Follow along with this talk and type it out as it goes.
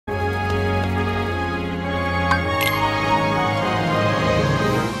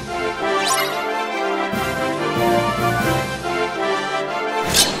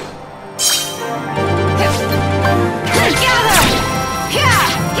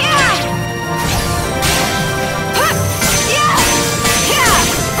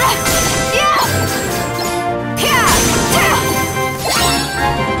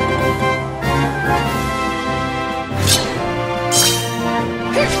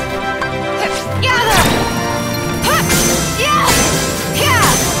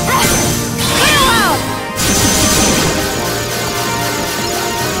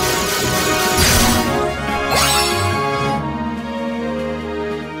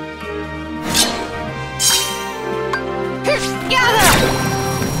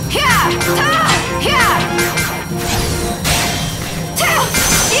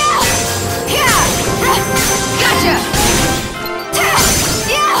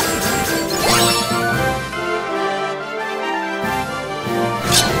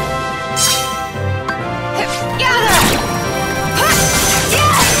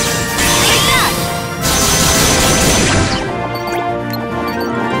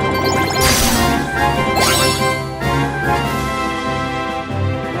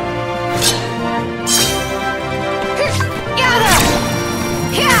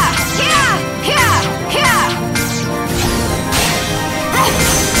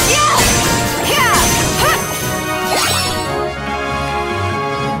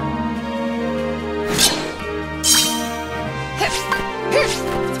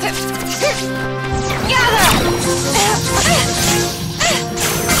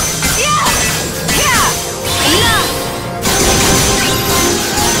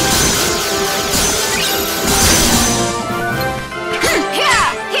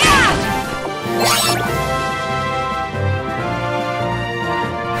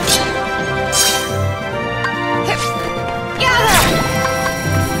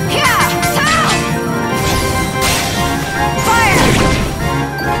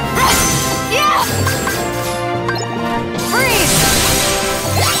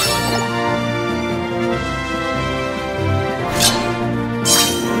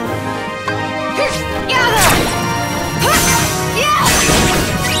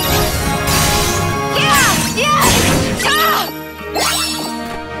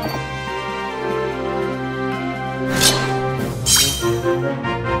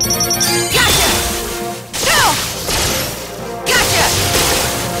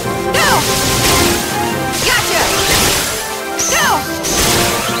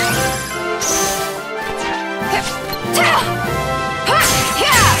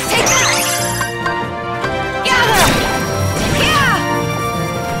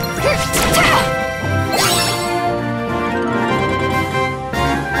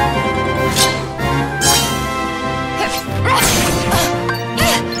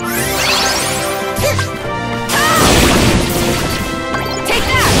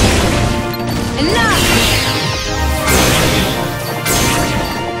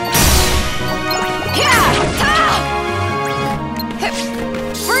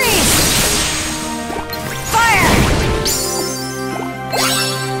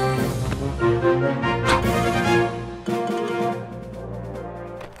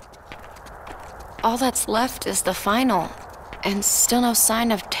all that's left is the final. And still no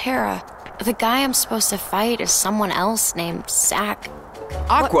sign of Tara. The guy I'm supposed to fight is someone else named Zach.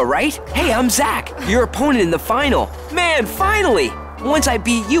 Aqua, right? Hey, I'm Zach, your opponent in the final. Man, finally! Once I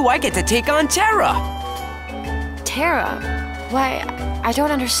beat you, I get to take on Tara. Tara? Why, I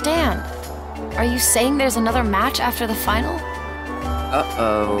don't understand. Are you saying there's another match after the final?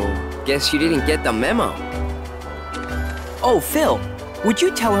 Uh-oh. Guess you didn't get the memo. Oh, Phil, would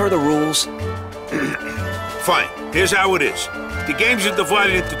you tell her the rules? Fine. Here's how it is. The games are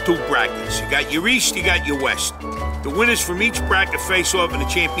divided into 2 brackets. You got your East, you got your West. The winners from each bracket face off in a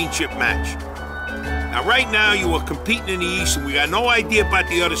championship match. Now, right now, you are competing in the East, and we got no idea about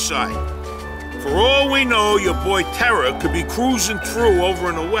the other side. For all we know, your boy Tara could be cruising through over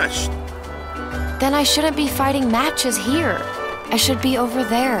in the West. Then I shouldn't be fighting matches here. I should be over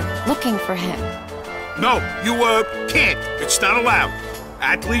there, looking for him. No, you, can't. It's not allowed.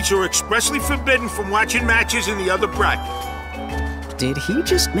 Athletes are expressly forbidden from watching matches in the other bracket. Did he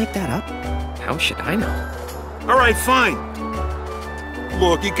just make that up? How should I know? All right, fine.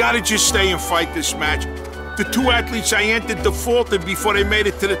 Look, you gotta just stay and fight this match. The 2 athletes I entered defaulted before they made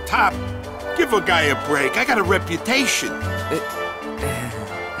it to the top. Give a guy a break. I got a reputation.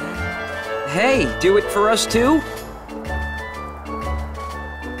 Hey, do it for us too?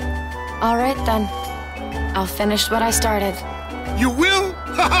 All right, then. I'll finish what I started. You will?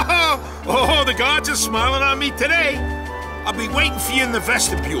 Oh, the gods are smiling on me today. I'll be waiting for you in the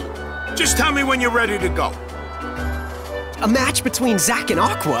vestibule. Just tell me when you're ready to go. A match between Zach and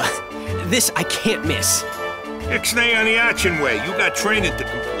Aqua? This I can't miss. Ixnay on the action way. You got training to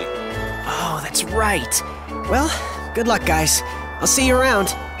complete. Oh, that's right. Well, good luck, guys. I'll see you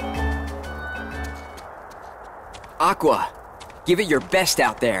around. Aqua, give it your best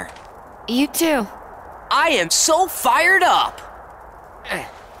out there. You too. I am so fired up!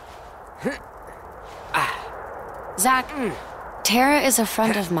 Zach, Tara is a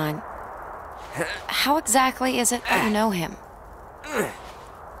friend of mine. How exactly is it that you know him?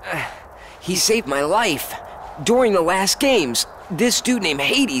 He saved my life. During the last games, this dude named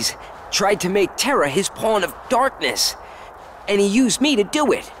Hades tried to make Tara his pawn of darkness. And he used me to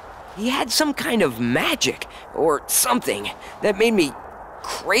do it. He had some kind of magic, or something, that made me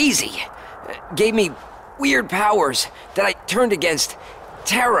crazy. Gave me weird powers that I turned against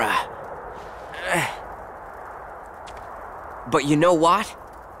Tara. But you know what?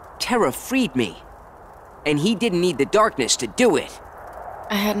 Tara freed me. And he didn't need the darkness to do it.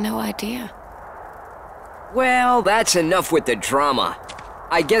 I had no idea. Well, that's enough with the drama.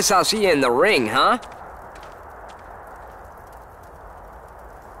 I guess I'll see you in the ring, huh?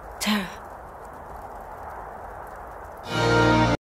 Tara.